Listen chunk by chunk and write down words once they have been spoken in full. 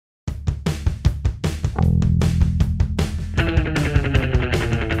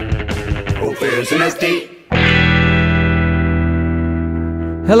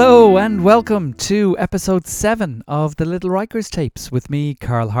Hello and welcome to episode 7 of the Little Rikers tapes with me,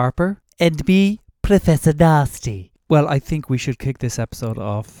 Carl Harper. And me, Professor Nasty. Well, I think we should kick this episode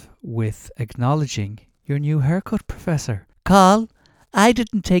off with acknowledging your new haircut, Professor. Carl, I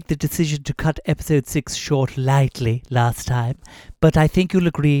didn't take the decision to cut episode 6 short lightly last time, but I think you'll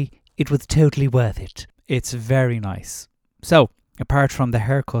agree it was totally worth it. It's very nice. So, apart from the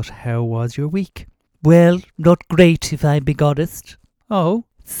haircut, how was your week? Well, not great if I'm being honest. Oh,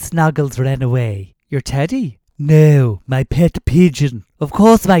 Snuggles ran away. your teddy? No, my pet pigeon. Of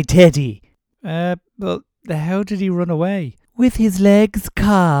course my teddy. Well, how did he run away? With his legs,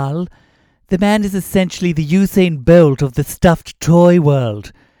 Carl. The man is essentially the Usain Bolt of the stuffed toy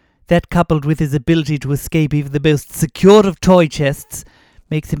world. That, coupled with his ability to escape even the most secure of toy chests,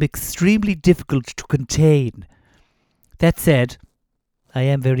 makes him extremely difficult to contain. That said, I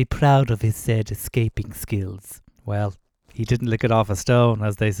am very proud of his said escaping skills. Well, he didn't lick it off a stone,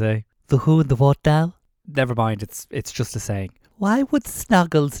 as they say. The who and the what now? Never mind, it's just a saying. Why would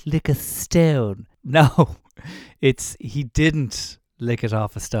Snuggles lick a stone? No, he didn't lick it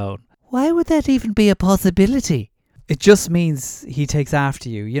off a stone. Why would that even be a possibility? It just means he takes after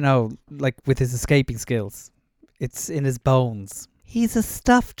you, like with his escaping skills. It's in his bones. He's a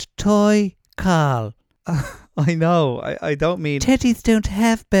stuffed toy, Carl. I know, I don't mean... Teddies don't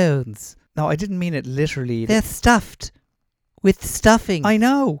have bones. No, I didn't mean it literally. They're stuffed. With stuffing. I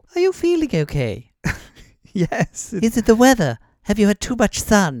know. Are you feeling okay? Yes. Is it the weather? Have you had too much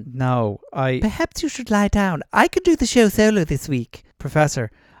sun? No, Perhaps you should lie down. I could do the show solo this week.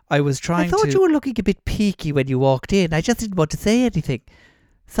 Professor, I was trying to... I thought you were looking a bit peaky when you walked in. I just didn't want to say anything.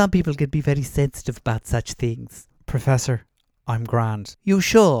 Some people can be very sensitive about such things. Professor, I'm grand. You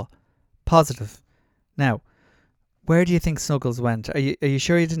sure? Positive. Now, where do you think Snuggles went? Are you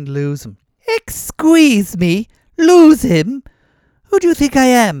sure you didn't lose him? Excuse me? Lose him? Who do you think I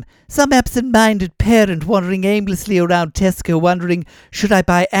am? Some absent-minded parent wandering aimlessly around Tesco wondering, should I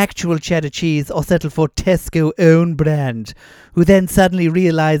buy actual cheddar cheese or settle for Tesco own brand? Who then suddenly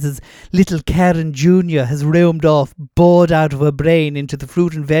realises little Karen Jr. has roamed off, bored out of her brain, into the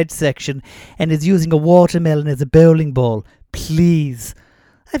fruit and veg section and is using a watermelon as a bowling ball. Please.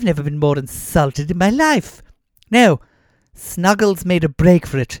 I've never been more insulted in my life. Now, Snuggles made a break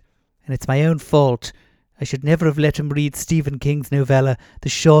for it, and it's my own fault. I should never have let him read Stephen King's novella The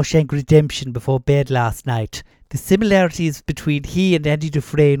Shawshank Redemption before bed last night. The similarities between he and Andy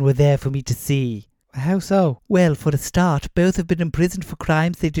Dufresne were there for me to see. How so? Well, for a start, both have been imprisoned for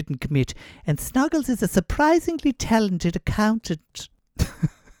crimes they didn't commit, and Snuggles is a surprisingly talented accountant.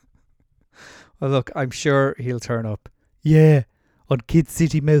 Well, look, I'm sure he'll turn up. Yeah, on Kid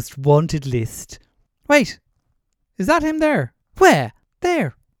City Most Wanted list. Wait, is that him there? Where?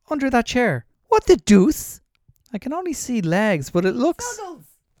 There, under that chair. What the deuce? I can only see legs, but it looks... Snuggles!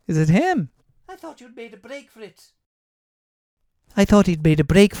 Is it him? I thought you'd made a break for it. I thought he'd made a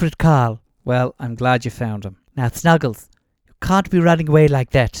break for it, Carl. Well, I'm glad you found him. Now, Snuggles, you can't be running away like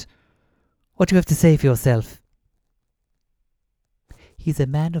that. What do you have to say for yourself? He's a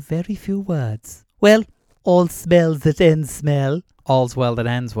man of very few words. Well, all smells that end smell. All's well that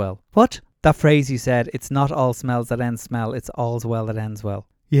ends well. What? That phrase you said, it's not all smells that end smell, it's all's well that ends well.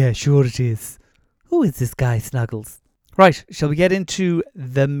 Yeah, sure it is. Who is this guy, Snuggles? Right, shall we get into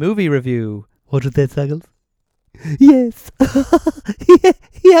the movie review? What is that, Snuggles? Yes.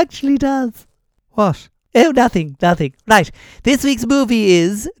 He actually does. What? Oh, nothing. Right, this week's movie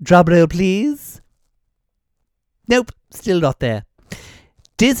is... Drumroll, please. Nope, still not there.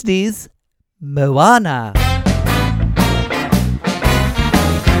 Disney's Moana.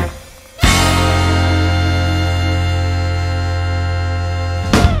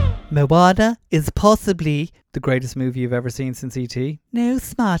 Moana is possibly... The greatest movie you've ever seen since E.T.? No,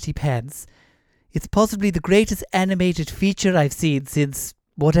 smarty pants. It's possibly the greatest animated feature I've seen since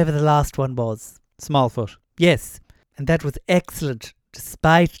whatever the last one was. Smallfoot. Yes, and that was excellent,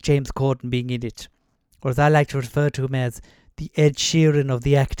 despite James Corden being in it. Or as I like to refer to him as, the Ed Sheeran of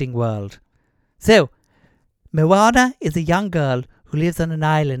the acting world. So, Moana is a young girl who lives on an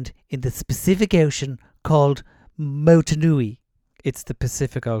island in the Pacific Ocean called Motunui. It's the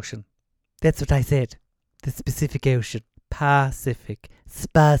Pacific Ocean. That's what I said. The Pacific Ocean. Pacific.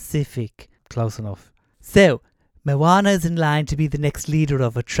 Specific. Close enough. So, Moana is in line to be the next leader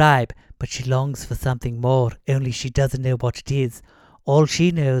of her tribe, but she longs for something more, only she doesn't know what it is. All she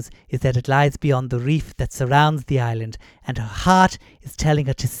knows is that it lies beyond the reef that surrounds the island, and her heart is telling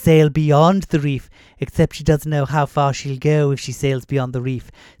her to sail beyond the reef, except she doesn't know how far she'll go if she sails beyond the reef.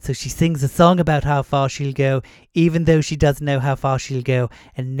 So she sings a song about how far she'll go, even though she doesn't know how far she'll go,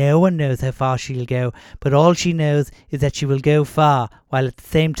 and no one knows how far she'll go, but all she knows is that she will go far, while at the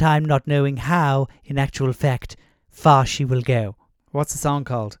same time not knowing how, in actual fact, far she will go. What's the song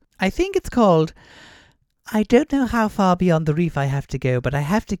called? I think it's called I don't know how far beyond the reef I have to go, but I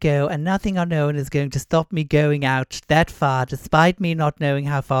have to go, and nothing unknown is going to stop me going out that far, despite me not knowing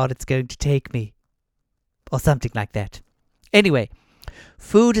how far it's going to take me. Or something like that. Anyway,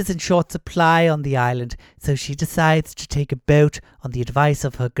 food is in short supply on the island, so she decides to take a boat on the advice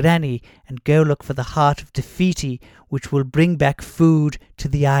of her granny and go look for the heart of Te Fiti, which will bring back food to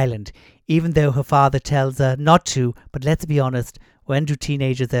the island, even though her father tells her not to. But let's be honest, when do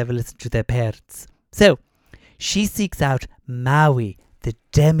teenagers ever listen to their parents? So, she seeks out Maui, the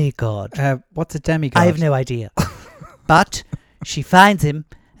demigod. What's a demigod? I have no idea. But she finds him,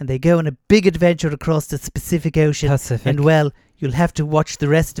 and they go on a big adventure across the Pacific Ocean. And well, you'll have to watch the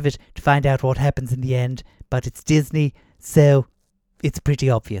rest of it to find out what happens in the end. But it's Disney, so it's pretty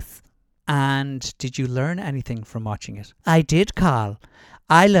obvious. And did you learn anything from watching it? I did, Carl.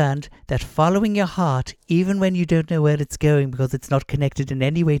 I learned that following your heart, even when you don't know where it's going because it's not connected in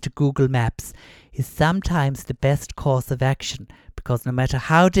any way to Google Maps, is sometimes the best course of action, because no matter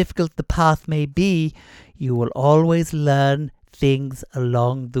how difficult the path may be, you will always learn things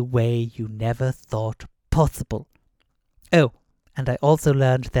along the way you never thought possible. Oh, and I also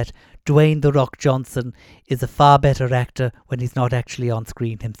learned that Dwayne "The Rock" Johnson is a far better actor when he's not actually on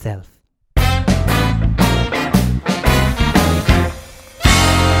screen himself.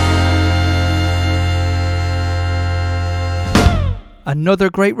 Another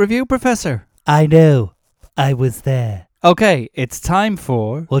great review, Professor. I know. I was there. Okay, it's time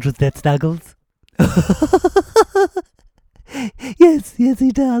for... What was that, Snuggles? Yes,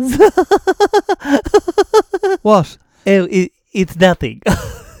 he does. What? Oh, it's nothing.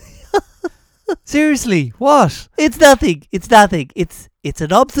 Seriously, what? It's nothing. It's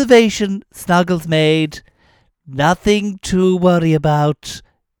an observation Snuggles made. Nothing to worry about.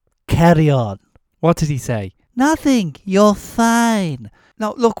 Carry on. What did he say? Nothing. You're fine.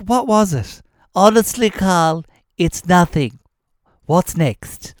 No, look, what was it? Honestly, Carl, it's nothing. What's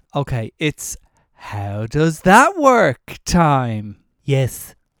next? Okay, it's how does that work time.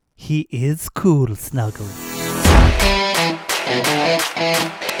 Yes, he is cool, Snuggles.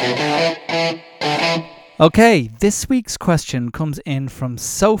 Okay, this week's question comes in from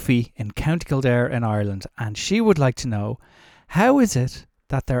Sophie in County Kildare in Ireland, and she would like to know, how is it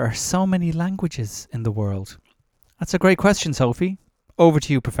that there are so many languages in the world? That's a great question, Sophie. Over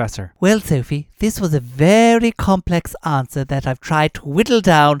to you, Professor. Well, Sophie, this was a very complex answer that I've tried to whittle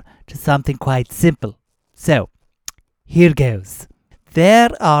down to something quite simple. So, here goes.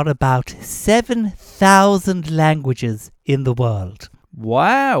 There are about 7,000 languages in the world.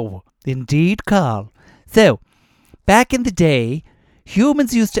 Wow! Indeed, Carl. So, back in the day,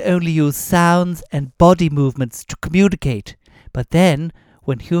 humans used to only use sounds and body movements to communicate. But then,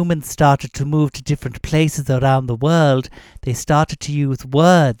 when humans started to move to different places around the world, they started to use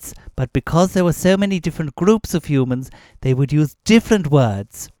words. But because there were so many different groups of humans, they would use different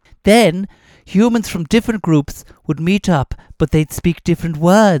words. Then, humans from different groups would meet up, but they'd speak different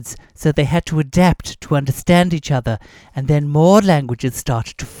words, so they had to adapt to understand each other, and then more languages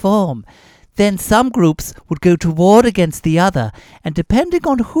started to form. Then some groups would go to war against the other, and depending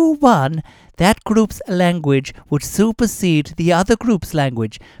on who won, that group's language would supersede the other group's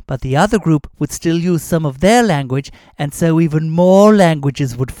language, but the other group would still use some of their language, and so even more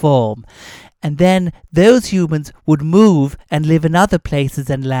languages would form. And then those humans would move and live in other places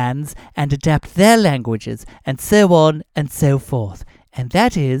and lands and adapt their languages, and so on and so forth. And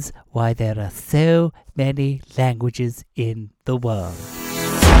that is why there are so many languages in the world.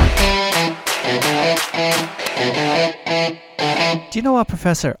 Do you know what,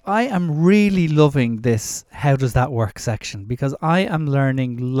 Professor? I am really loving this how does that work section, because I am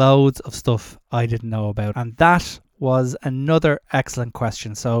learning loads of stuff I didn't know about, and that was another excellent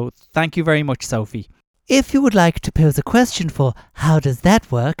question. So thank you very much, Sophie. If you would like to pose a question for How Does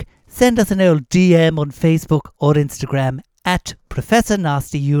That Work, send us an old DM on Facebook or Instagram at Professor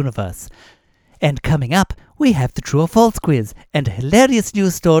Nasty Universe. And coming up, we have the True or False quiz and a hilarious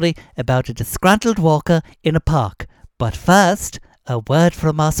news story about a disgruntled walker in a park. But first, a word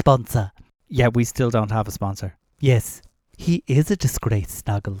from our sponsor. Yeah, we still don't have a sponsor. Yes, he is a disgrace,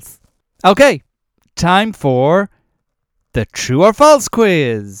 Snuggles. Okay, time for the True or False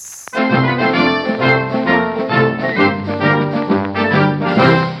quiz.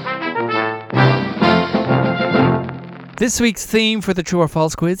 This week's theme for the True or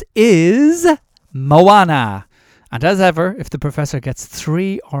False quiz is Moana. And as ever, if the professor gets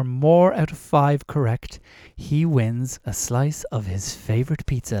 3 or more out of 5 correct, he wins a slice of his favourite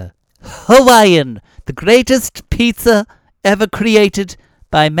pizza. Hawaiian, the greatest pizza ever created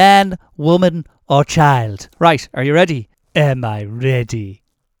by man, woman, or child. Right, are you ready? Am I ready?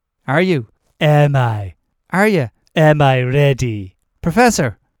 Are you? Am I? Are you? Am I ready?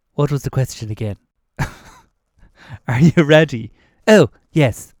 Professor, what was the question again? are you ready? Oh,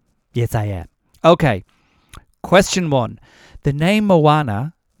 yes. Yes, I am. Okay. Question 1. The name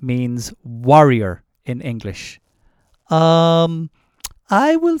Moana means warrior in English.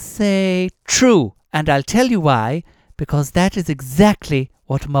 I will say true, and I'll tell you why, because that is exactly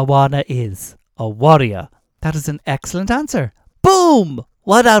what Moana is, a warrior. That is an excellent answer. Boom!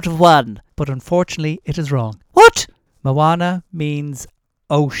 1 out of 1. But unfortunately, it is wrong. What? Moana means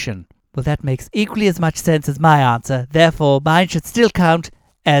ocean. Well, that makes equally as much sense as my answer. Therefore, mine should still count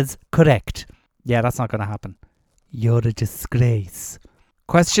as correct. Yeah, that's not going to happen. You're a disgrace.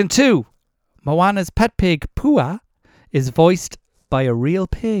 Question 2. Moana's pet pig, Pua, is voiced by a real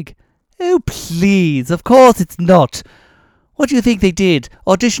pig. Oh, please. Of course it's not. What do you think they did?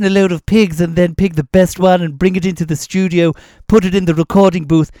 Audition a load of pigs and then pick the best one and bring it into the studio, put it in the recording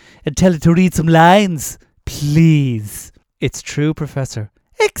booth and tell it to read some lines? Please. It's true, Professor.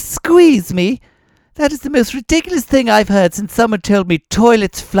 Excuse me? That is the most ridiculous thing I've heard since someone told me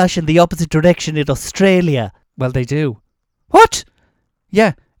toilets flush in the opposite direction in Australia. Well, they do. What?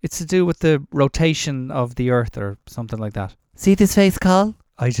 Yeah, it's to do with the rotation of the Earth or something like that. See this face, Carl?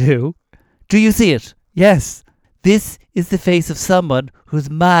 I do. Do you see it? Yes. This is the face of someone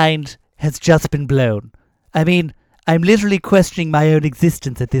whose mind has just been blown. I mean, I'm literally questioning my own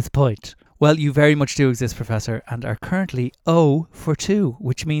existence at this point. Well, you very much do exist, Professor, and are currently 0 for 2,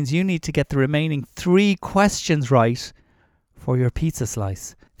 which means you need to get the remaining 3 questions right for your pizza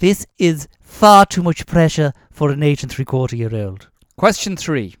slice. This is far too much pressure for an 8 3/4-year-old. Question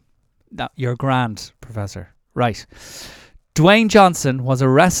 3. Now, you're grand, Professor. Right. Dwayne Johnson was a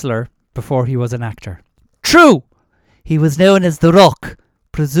wrestler before he was an actor. True! He was known as The Rock,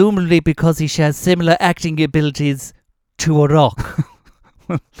 presumably because he shares similar acting abilities to a rock.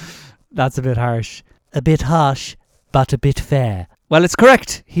 That's a bit harsh. A bit harsh, but a bit fair. Well, it's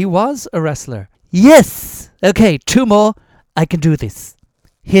correct. He was a wrestler. Yes! Okay, 2 more. I can do this.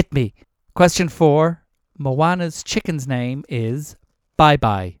 Hit me. Question 4. Moana's chicken's name is Bye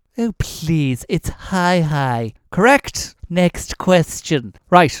Bye. Oh, please. It's Hi. Correct. Next question.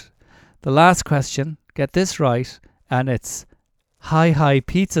 Right. The last question. Get this right. And it's Hi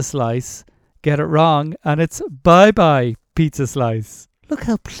Pizza Slice. Get it wrong. And it's Bye Bye Pizza Slice. Look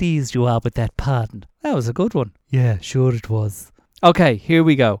how pleased you are with that pun. That was a good one. Yeah, sure it was. Okay, here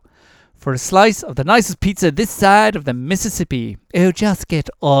we go. For a slice of the nicest pizza this side of the Mississippi. Oh, just get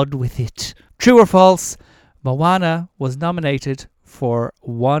on with it. True or false? Moana was nominated for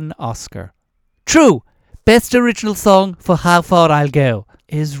 1 Oscar. True. Best original song for How Far I'll Go.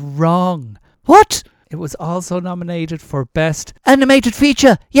 Is wrong. What? It was also nominated for Best Animated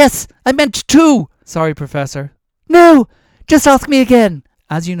Feature. Yes, I meant 2. Sorry, Professor. No, just ask me again.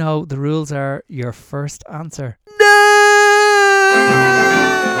 As you know, the rules are your first answer. No!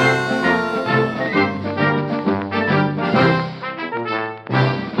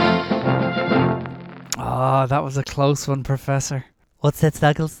 Ah, that was a close one, Professor. What's that,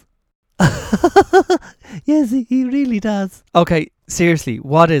 Snuggles? Yes, he really does. Okay, seriously,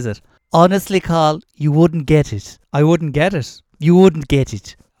 what is it? Honestly, Carl, you wouldn't get it. I wouldn't get it. You wouldn't get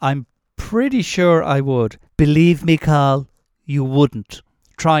it. I'm pretty sure I would. Believe me, Carl, you wouldn't.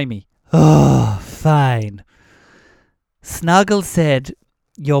 Try me. Oh, fine. Snuggles said,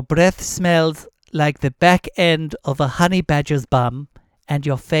 your breath smells like the back end of a honey badger's bum, and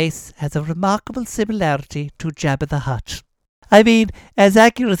your face has a remarkable similarity to Jabba the Hutt. I mean, as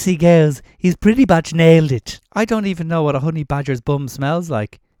accuracy goes, he's pretty much nailed it. I don't even know what a honey badger's bum smells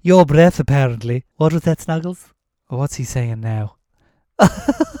like. Your breath, apparently. What was that, Snuggles? What's he saying now?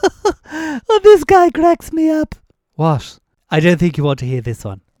 Oh, this guy cracks me up. What? I don't think you want to hear this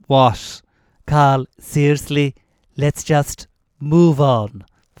one. What? Carl, seriously, let's just move on.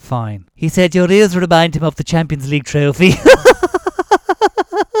 Fine. He said your ears remind him of the Champions League trophy.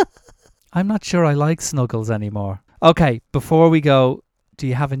 I'm not sure I like Snuggles anymore. Okay, before we go, do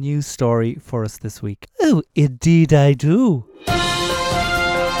you have a news story for us this week? Oh, indeed I do.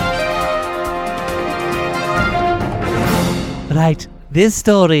 Right, this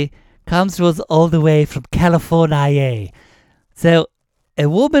story comes to us all the way from California. So, a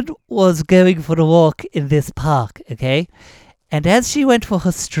woman was going for a walk in this park, okay? And as she went for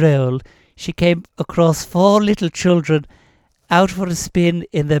her stroll, she came across 4 little children out for a spin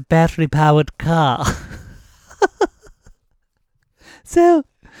in their battery-powered car. So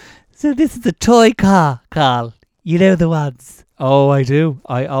this is a toy car, Carl. You know the ones. Oh, I do.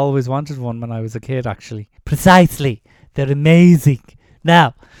 I always wanted one when I was a kid, actually. Precisely. They're amazing.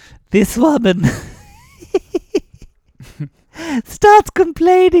 Now, this woman starts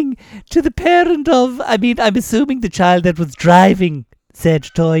complaining to the parent of, I'm assuming the child that was driving said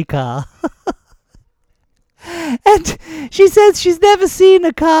toy car. And she says she's never seen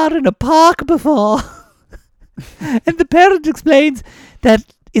a car in a park before. And the parent explains that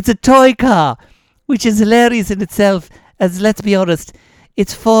it's a toy car, which is hilarious in itself, as, let's be honest,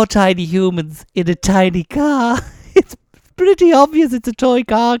 it's 4 tiny humans in a tiny car. It's pretty obvious it's a toy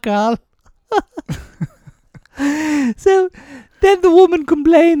car, Carl. So then the woman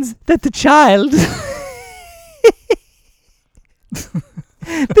complains that the child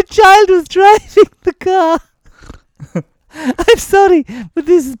was driving the car. I'm sorry, but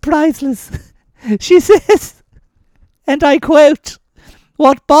this is priceless. She says, and I quote,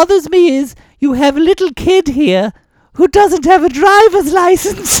 "What bothers me is you have a little kid here who doesn't have a driver's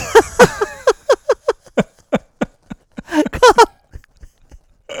license."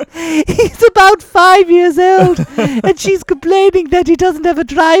 He's about 5 years old, and she's complaining that he doesn't have a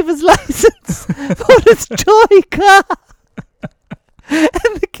driver's license for his toy car.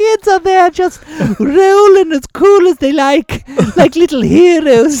 And the kids are there just rolling as cool as they like little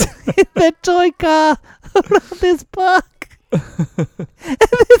heroes in their toy car around this park. And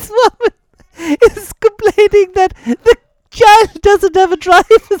this woman is complaining that the child doesn't have a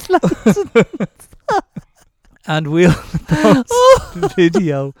driver's license. And we'll post the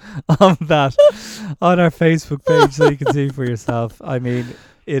video of that on our Facebook page so you can see for yourself. I mean,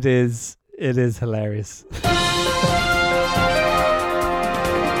 it is hilarious.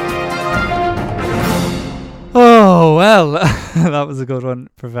 Oh, well, that was a good one,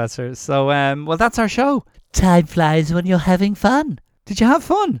 Professor. So, well, that's our show. Time flies when you're having fun. Did you have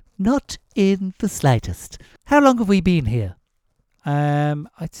fun? Not in the slightest. How long have we been here?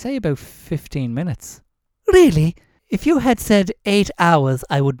 I'd say about 15 minutes. Really? If you had said 8 hours,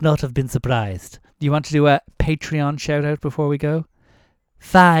 I would not have been surprised. Do you want to do a Patreon shout out before we go?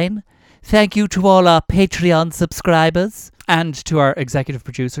 Fine. Thank you to all our Patreon subscribers. And to our executive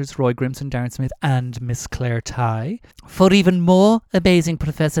producers, Roy Grimson, Darren Smith, and Miss Claire Ty. For even more amazing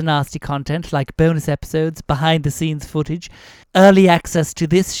Professor Nasty content like bonus episodes, behind-the-scenes footage, early access to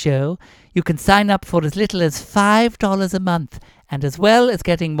this show, you can sign up for as little as $5 a month. And as well as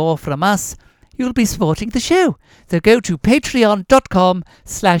getting more from us, you'll be supporting the show. So go to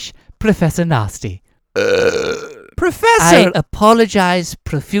patreon.com/Professor Nasty. Professor! I apologise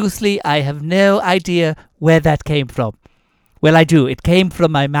profusely. I have no idea where that came from. Well, I do. It came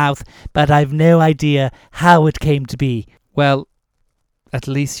from my mouth, but I've no idea how it came to be. Well, at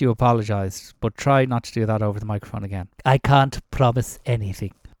least you apologised, but try not to do that over the microphone again. I can't promise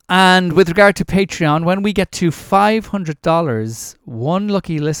anything. And with regard to Patreon, when we get to $500, one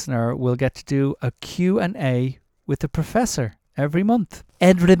lucky listener will get to do a Q&A with the Professor every month.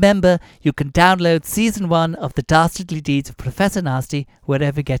 And remember, you can download Season 1 of The Dastardly Deeds of Professor Nasty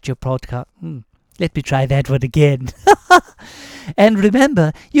wherever you get your podcast. Let me try that one again. And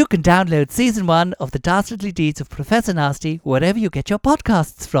remember, you can download Season 1 of The Dastardly Deeds of Professor Nasty wherever you get your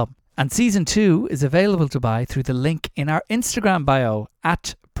podcasts from. And Season 2 is available to buy through the link in our Instagram bio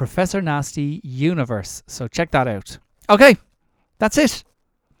at Professor Nasty Universe. So check that out. Okay, that's it.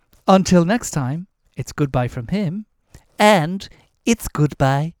 Until next time, it's goodbye from him. And it's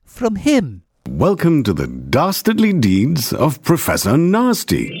goodbye from him. Welcome to The Dastardly Deeds of Professor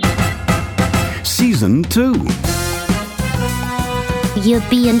Nasty. Season 2. You're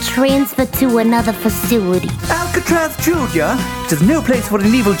being transferred to another facility. Alcatraz Junior? There's no place for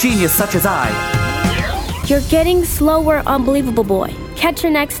an evil genius such as I. You're getting slower, unbelievable boy. Catch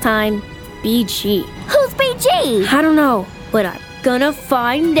you next time, BG. Who's BG? I don't know, but I'm gonna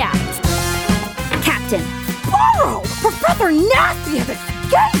find out. Captain. Borrow! Professor Nasty has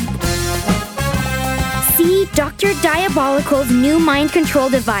escaped! See Dr. Diabolical's new mind control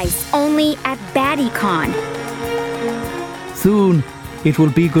device, only at BaddyCon. Soon, it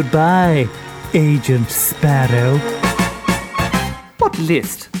will be goodbye, Agent Sparrow. What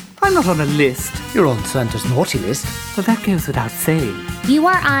list? I'm not on a list. You're on Santa's naughty list. Well, that goes without saying. You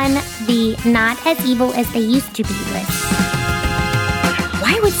are on the not as evil as they used to be list.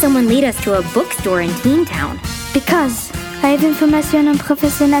 Why would someone lead us to a bookstore in Teen Town? Because I have information on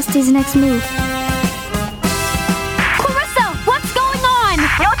Professor Nasty's next move. Clarissa, what's going on?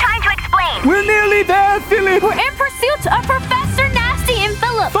 No time to explain. We're nearly there, Philip! We're in pursuit of Professor Nasty and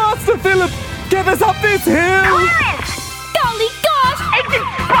Philip. Fast Master Philip, get us up this hill! Golly gosh! Agent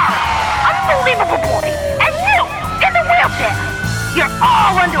Sparrow, unbelievable boy, and you in the wheelchair. You're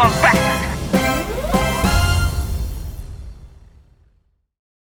all under arrest.